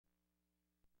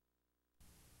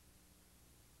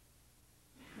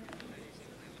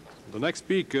The next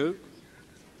speaker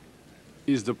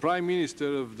is the Prime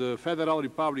Minister of the Federal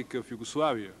Republic of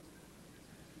Yugoslavia,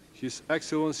 His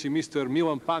Excellency Mr.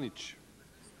 Milan Panic,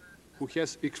 who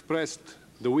has expressed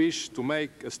the wish to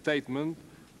make a statement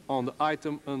on the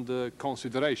item under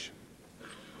consideration.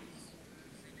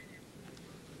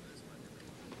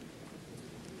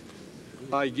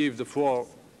 I give the floor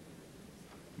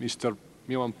Mr.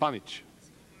 Milan Panic.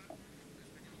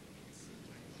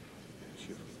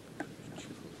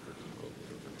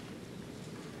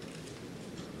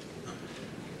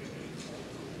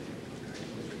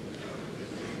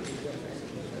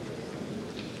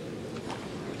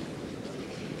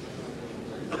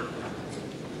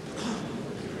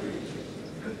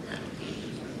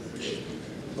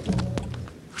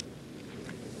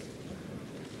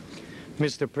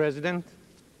 Mr. President,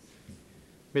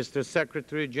 Mr.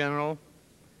 Secretary General,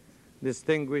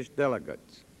 distinguished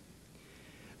delegates,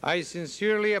 I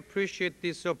sincerely appreciate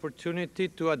this opportunity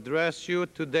to address you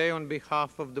today on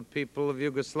behalf of the people of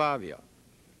Yugoslavia.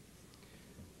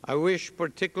 I wish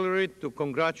particularly to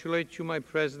congratulate you,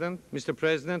 Mr.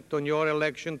 President, on your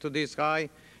election to this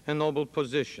high and noble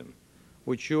position,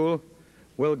 which you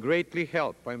will greatly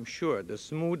help, I'm sure, the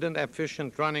smooth and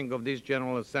efficient running of this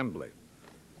General Assembly.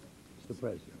 Mr.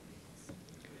 President.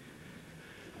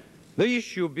 The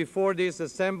issue before this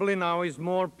Assembly now is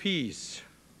more peace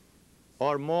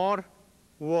or more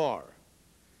war.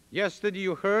 Yesterday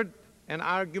you heard an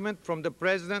argument from the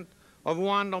President of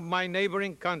one of my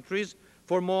neighboring countries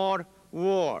for more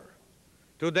war.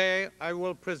 Today I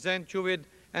will present you with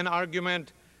an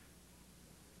argument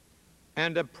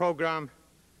and a program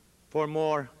for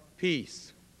more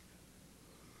peace.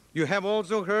 You have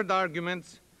also heard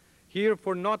arguments here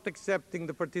for not accepting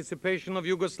the participation of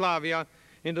Yugoslavia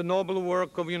in the noble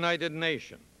work of United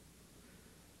Nations.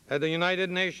 At the United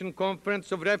Nations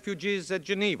Conference of Refugees at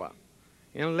Geneva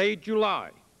in late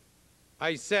July,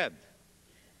 I said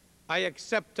I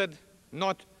accepted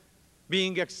not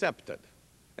being accepted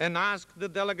and asked the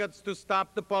delegates to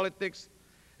stop the politics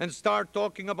and start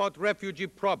talking about refugee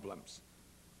problems.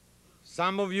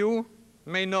 Some of you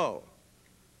may know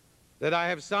that I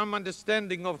have some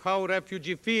understanding of how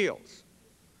refugee feels,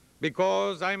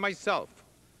 because I myself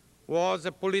was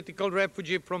a political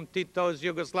refugee from Tito's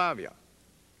Yugoslavia.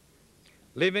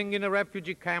 Living in a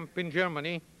refugee camp in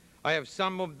Germany, I have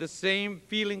some of the same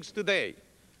feelings today.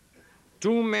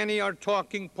 Too many are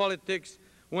talking politics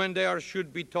when they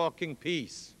should be talking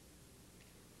peace.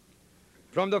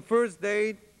 From the first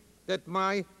day that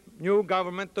my new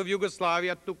government of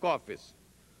Yugoslavia took office,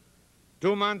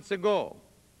 2 months ago,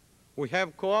 we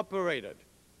have cooperated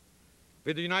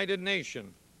with the United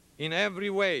Nations in every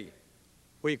way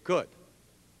we could.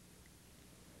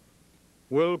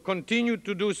 We'll continue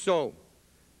to do so,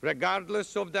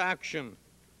 regardless of the action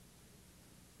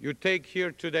you take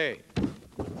here today.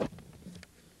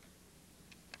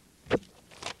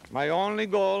 My only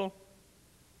goal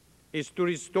is to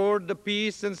restore the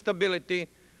peace and stability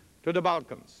to the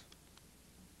Balkans.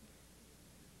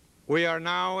 We are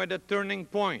now at a turning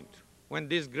point when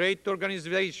this great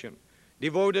organization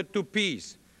devoted to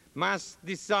peace must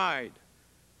decide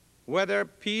whether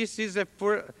peace is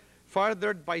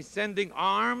furthered by sending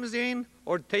arms in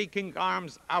or taking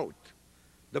arms out.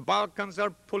 The Balkans are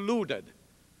polluted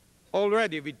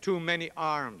already with too many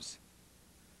arms.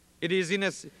 It is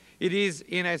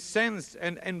in a sense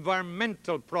an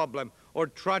environmental problem or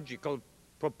tragical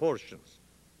proportions.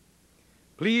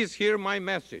 Please hear my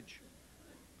message.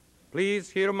 Please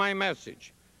hear my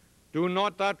message. Do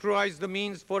not authorize the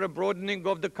means for a broadening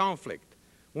of the conflict.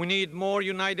 We need more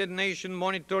United Nations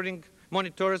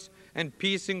monitors and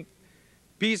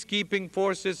peacekeeping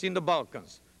forces in the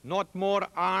Balkans, not more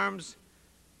arms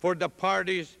for the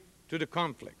parties to the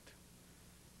conflict.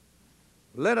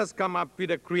 Let us come up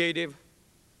with a creative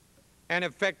and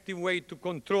effective way to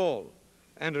control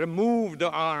and remove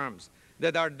the arms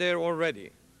that are there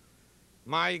already.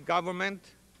 My government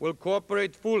will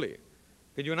cooperate fully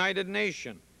with the United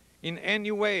Nations in any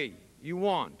way you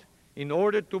want in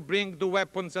order to bring the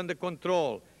weapons under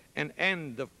control and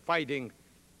end the fighting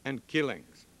and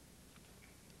killings.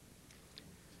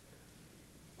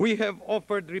 We have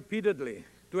offered repeatedly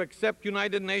to accept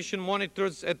United Nations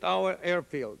monitors at our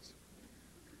airfields.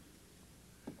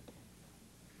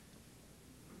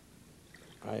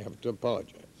 I have to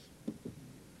apologize.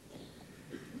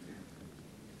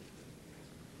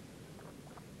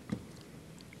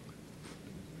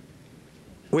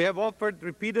 We have offered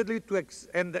repeatedly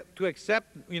to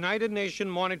accept United Nations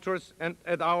monitors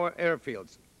at our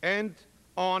airfields and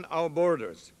on our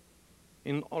borders.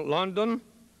 In London,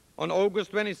 on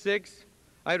August 26,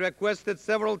 I requested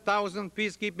several thousand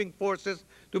peacekeeping forces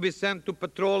to be sent to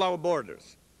patrol our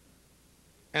borders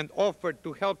and offered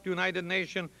to help the United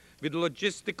Nations with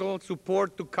logistical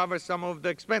support to cover some of the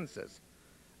expenses.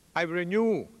 I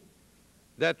renew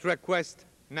that request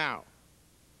now.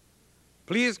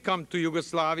 Please come to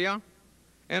Yugoslavia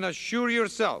and assure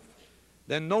yourself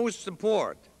that no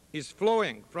support is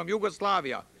flowing from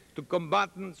Yugoslavia to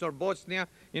combatants or Bosnia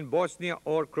in Bosnia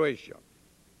or Croatia.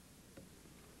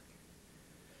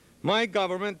 My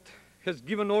government has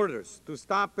given orders to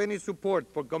stop any support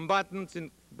for combatants in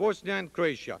Bosnia and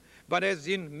Croatia, but as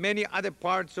in many other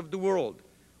parts of the world,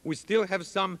 we still have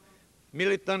some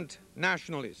militant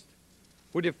nationalists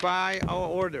who defy our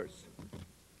orders.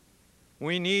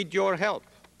 We need your help.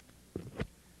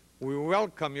 We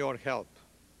welcome your help.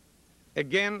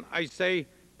 Again, I say,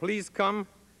 please come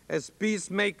as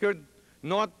peacemakers,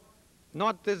 not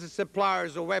as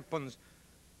suppliers of weapons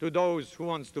to those who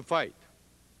want to fight.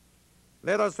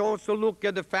 Let us also look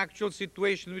at the factual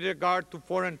situation with regard to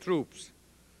foreign troops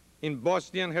in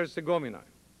Bosnia and Herzegovina.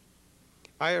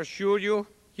 I assure you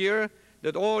here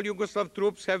that all Yugoslav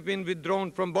troops have been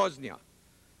withdrawn from Bosnia.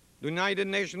 The United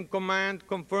Nations Command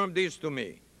confirmed this to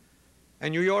me. A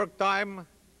New York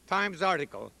Times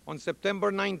article on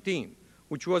September 19,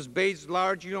 which was based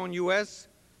largely on US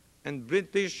and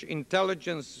British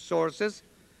intelligence sources,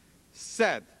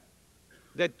 said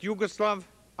that Yugoslav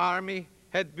army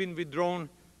had been withdrawn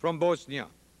from Bosnia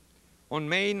on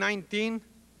May 19,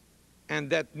 and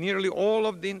that nearly all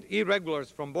of the irregulars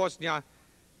from Bosnia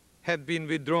had been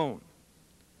withdrawn.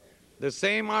 The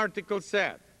same article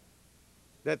said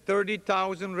that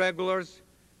 30,000 regulars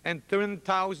and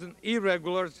 10,000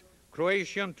 irregulars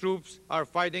Croatian troops are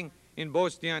fighting in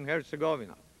Bosnia and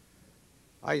Herzegovina.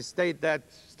 I state that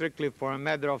strictly for a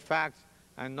matter of fact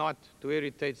and not to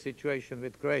irritate the situation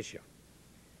with Croatia.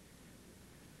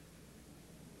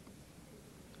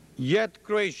 Yet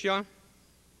Croatia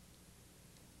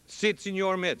sits in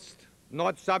your midst,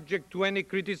 not subject to any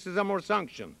criticism or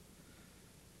sanction.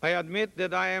 I admit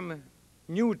that I am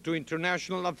new to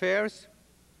international affairs,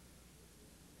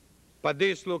 but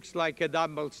this looks like a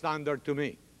double standard to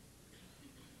me.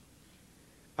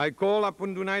 I call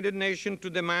upon the United Nations to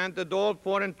demand that all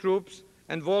foreign troops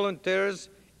and volunteers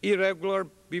irregular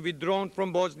be withdrawn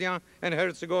from Bosnia and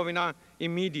Herzegovina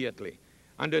immediately,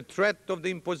 under threat of the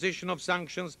imposition of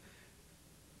sanctions,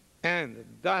 and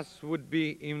thus would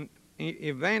be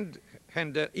even-handed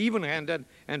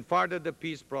and further the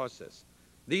peace process.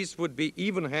 These would be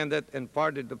even-handed and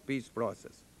further the peace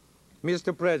process.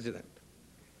 Mr. President,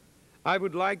 I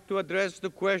would like to address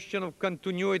the question of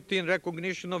continuity and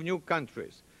recognition of new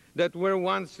countries that were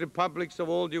once republics of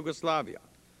old Yugoslavia.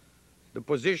 The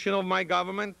position of my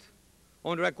government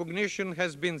on recognition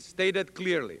has been stated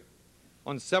clearly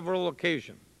on several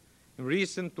occasions in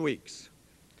recent weeks.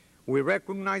 We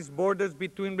recognize borders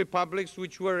between republics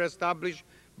which were established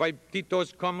by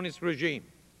Tito's communist regime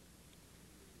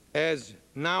as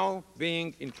now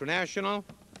being international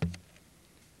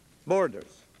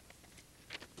borders.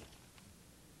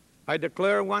 I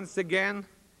declare once again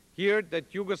here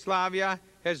that Yugoslavia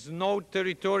has no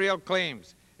territorial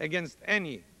claims against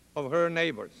any of her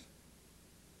neighbors.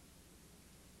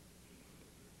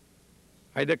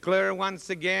 I declare once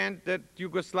again that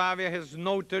Yugoslavia has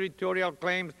no territorial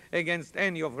claims against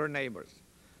any of her neighbors.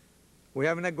 We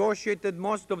have negotiated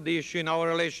most of the issue in our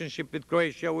relationship with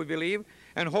Croatia, we believe,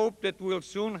 and hope that we will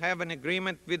soon have an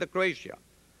agreement with Croatia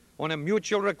on a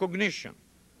mutual recognition.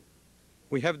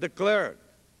 We have declared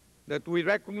that we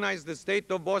recognize the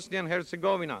state of Bosnia and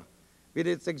Herzegovina with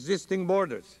its existing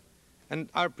borders and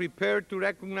are prepared to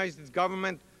recognize its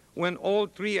government when all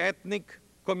three ethnic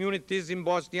communities in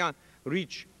Bosnia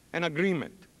reach an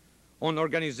agreement on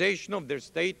organization of their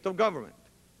state of government.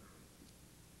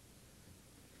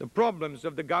 The problems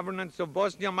of the governance of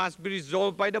Bosnia must be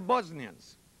resolved by the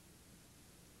Bosnians,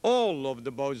 all of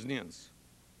the Bosnians.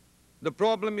 The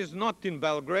problem is not in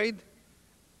Belgrade,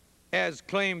 as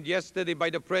claimed yesterday by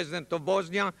the President of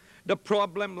Bosnia. The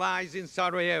problem lies in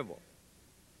Sarajevo.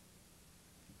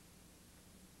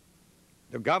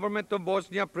 The government of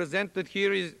Bosnia presented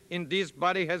here in this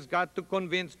body has got to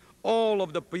convince all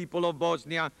of the people of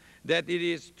Bosnia that it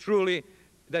is truly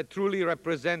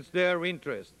represents their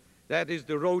interest. That is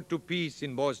the road to peace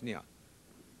in Bosnia.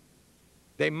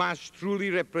 They must truly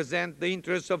represent the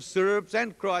interests of Serbs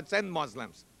and Croats and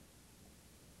Muslims.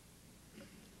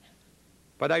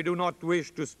 But I do not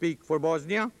wish to speak for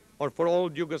Bosnia or for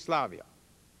old Yugoslavia.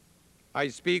 I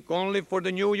speak only for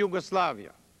the new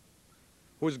Yugoslavia,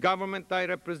 whose government I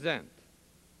represent.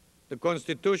 The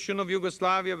Constitution of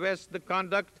Yugoslavia vests the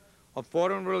conduct of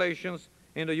foreign relations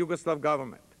in the Yugoslav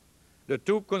government. The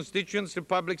two constituent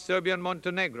republics, Serbia and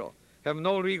Montenegro, have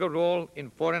no legal role in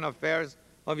foreign affairs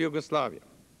of Yugoslavia.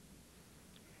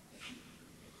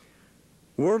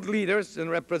 World leaders and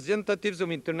representatives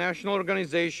of international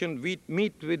organizations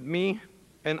meet with me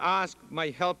and ask my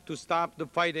help to stop the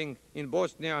fighting in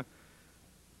Bosnia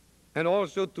and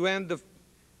also to end the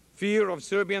fear of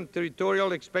Serbian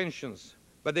territorial expansions,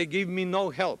 but they give me no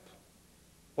help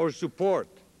or support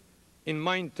in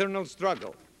my internal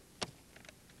struggle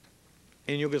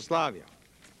in Yugoslavia.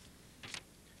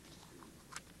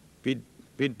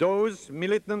 With those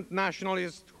militant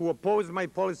nationalists who oppose my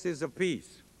policies of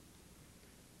peace,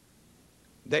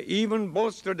 they even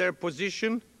bolster their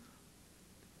position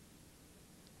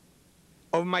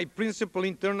of my principal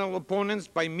internal opponents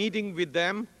by meeting with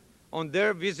them on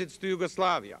their visits to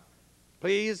Yugoslavia.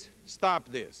 Please stop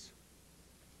this.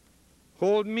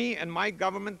 Hold me and my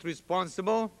government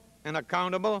responsible and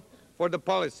accountable for the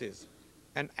policies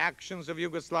and actions of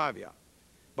Yugoslavia,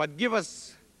 but give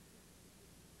us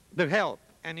the help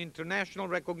and international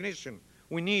recognition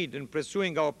we need in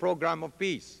pursuing our program of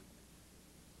peace.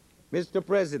 Mr.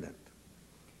 President,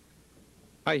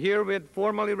 I herewith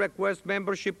formally request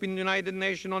membership in the United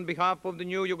Nations on behalf of the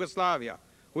new Yugoslavia,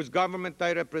 whose government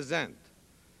I represent.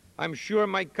 I'm sure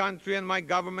my country and my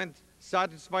government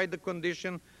satisfy the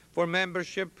condition for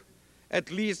membership at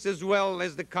least as well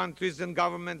as the countries and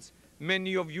governments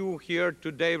many of you here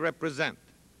today represent.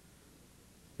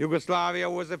 Yugoslavia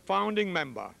was a founding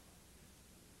member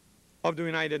of the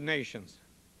United Nations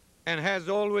and has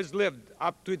always lived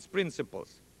up to its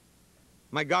principles.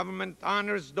 My government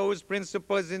honors those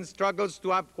principles and struggles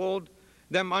to uphold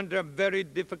them under very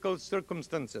difficult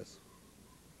circumstances.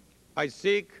 I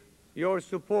seek your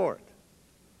support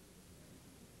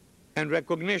and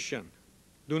recognition.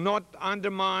 Do not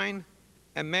undermine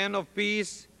a man of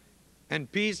peace and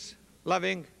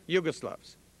peace-loving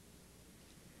Yugoslavs.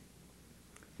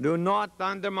 Do not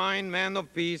undermine men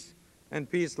of peace and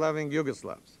peace-loving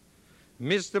Yugoslavs.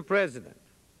 Mr. President,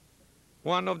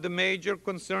 one of the major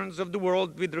concerns of the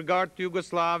world with regard to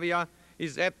Yugoslavia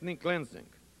is ethnic cleansing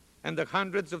and the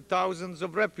hundreds of thousands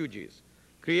of refugees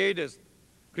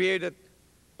created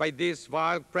by this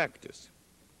vile practice.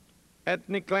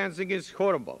 Ethnic cleansing is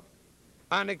horrible,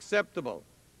 unacceptable,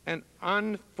 and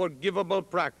unforgivable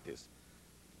practice.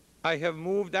 I have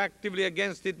moved actively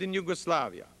against it in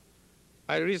Yugoslavia.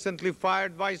 I recently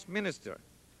fired Vice Minister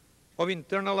of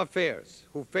Internal Affairs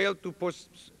who failed to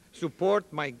support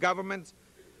my government's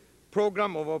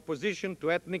program of opposition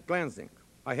to ethnic cleansing.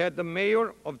 I had the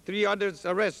mayor of three others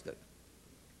arrested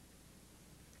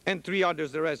and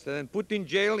put in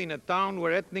jail in a town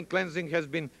where ethnic cleansing has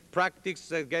been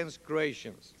practiced against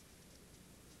Croatians.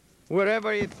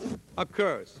 Wherever it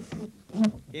occurs,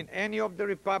 in any of the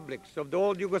republics of the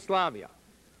old Yugoslavia,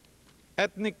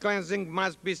 ethnic cleansing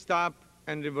must be stopped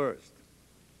and reversed.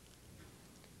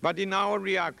 But in our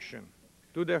reaction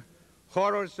to the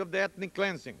horrors of the ethnic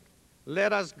cleansing,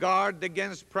 let us guard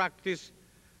against practice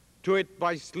to it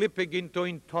by slipping into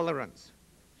intolerance.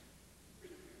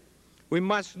 We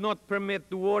must not permit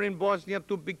the war in Bosnia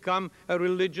to become a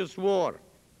religious war,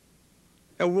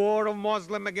 a war of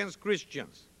Muslims against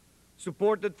Christians,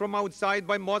 supported from outside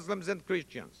by Muslims and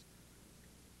Christians.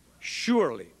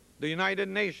 Surely, the United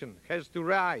Nations has to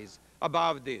rise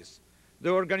above this. The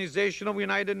Organization of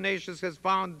United Nations has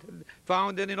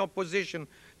founded in opposition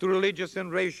to religious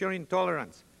and racial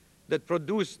intolerance that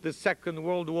produced the Second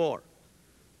World War.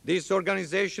 This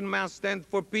organization must stand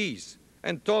for peace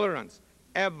and tolerance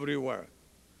everywhere.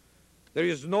 There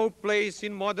is no place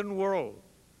in modern world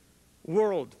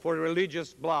for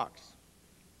religious blocs.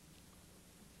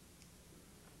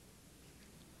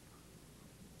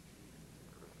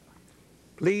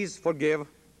 Please forgive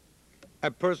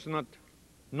a personal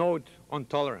note on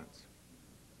tolerance.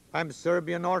 I'm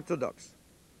Serbian Orthodox.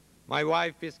 My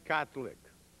wife is Catholic.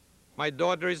 My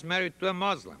daughter is married to a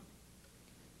Muslim.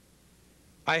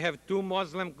 I have 2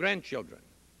 Muslim grandchildren.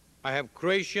 I have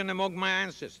Croatian among my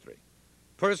ancestry.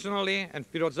 Personally and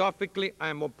philosophically, I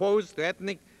am opposed to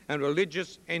ethnic and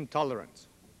religious intolerance.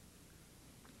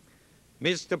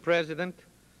 Mr. President,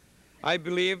 I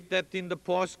believe that in the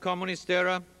post-communist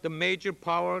era, the major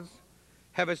powers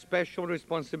have a special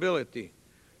responsibility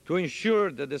to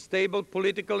ensure that the stable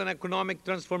political and economic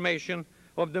transformation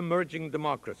of the emerging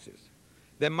democracies.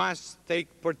 They must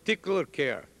take particular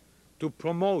care to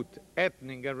promote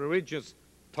ethnic and religious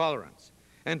tolerance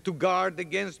and to guard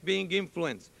against being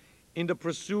influenced in the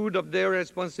pursuit of their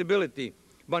responsibility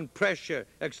by pressure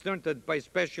exerted by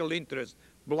special interest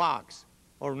blocs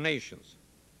or nations.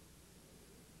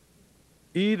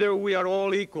 Either we are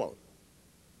all equal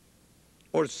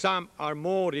or some are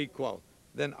more equal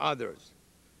than others.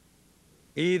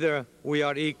 Either we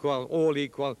are equal, all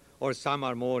equal, or some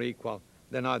are more equal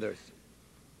than others.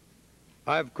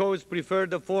 I, of course, prefer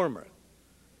the former.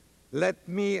 Let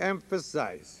me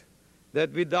emphasize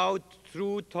that without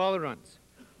true tolerance,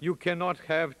 you cannot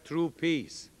have true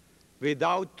peace.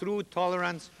 Without true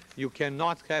tolerance, you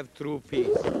cannot have true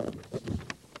peace.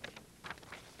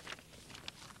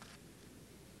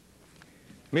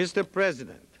 Mr.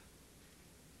 President,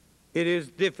 it is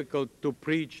difficult to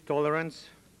preach tolerance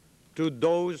to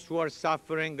those who are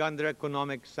suffering under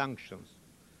economic sanctions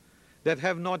that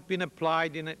have not been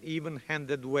applied in an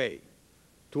even-handed way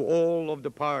to all of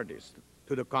the parties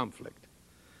to the conflict.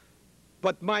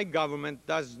 But my government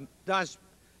does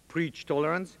preach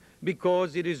tolerance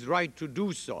because it is right to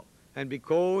do so and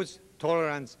because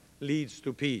tolerance leads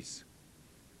to peace.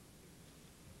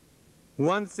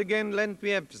 Once again, let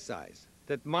me emphasize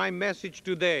that my message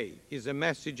today is a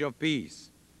message of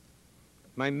peace.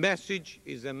 My message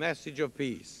is a message of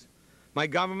peace. My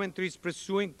government is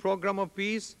pursuing a program of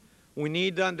peace. We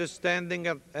need the understanding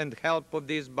and help of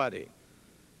this body.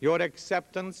 Your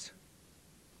acceptance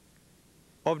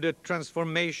of the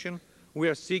transformation we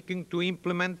are seeking to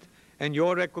implement and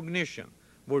your recognition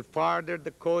will further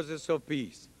the causes of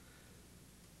peace.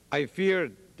 I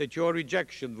fear that your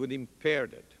rejection would impair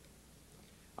it.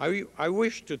 I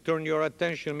wish to turn your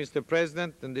attention, Mr.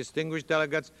 President and distinguished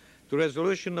delegates, to the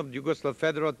resolution of the Yugoslav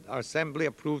Federal Assembly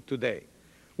approved today,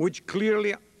 which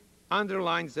clearly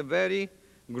underlines a very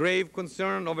grave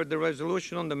concern over the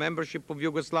resolution on the membership of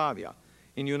Yugoslavia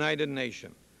in the United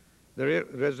Nations. The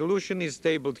resolution is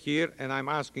tabled here, and I'm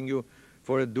asking you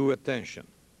for due attention.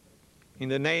 In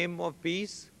the name of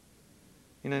peace,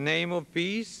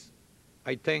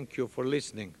 I thank you for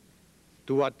listening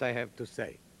to what I have to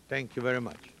say. Thank you very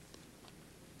much.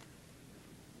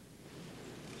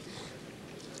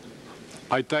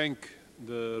 I thank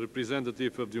the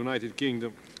representative of the United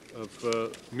Kingdom,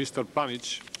 Mr. Panic,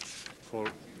 for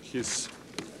his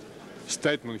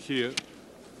statement here.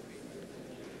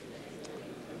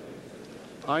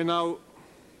 I now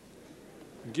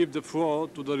give the floor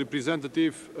to the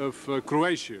representative of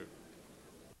Croatia,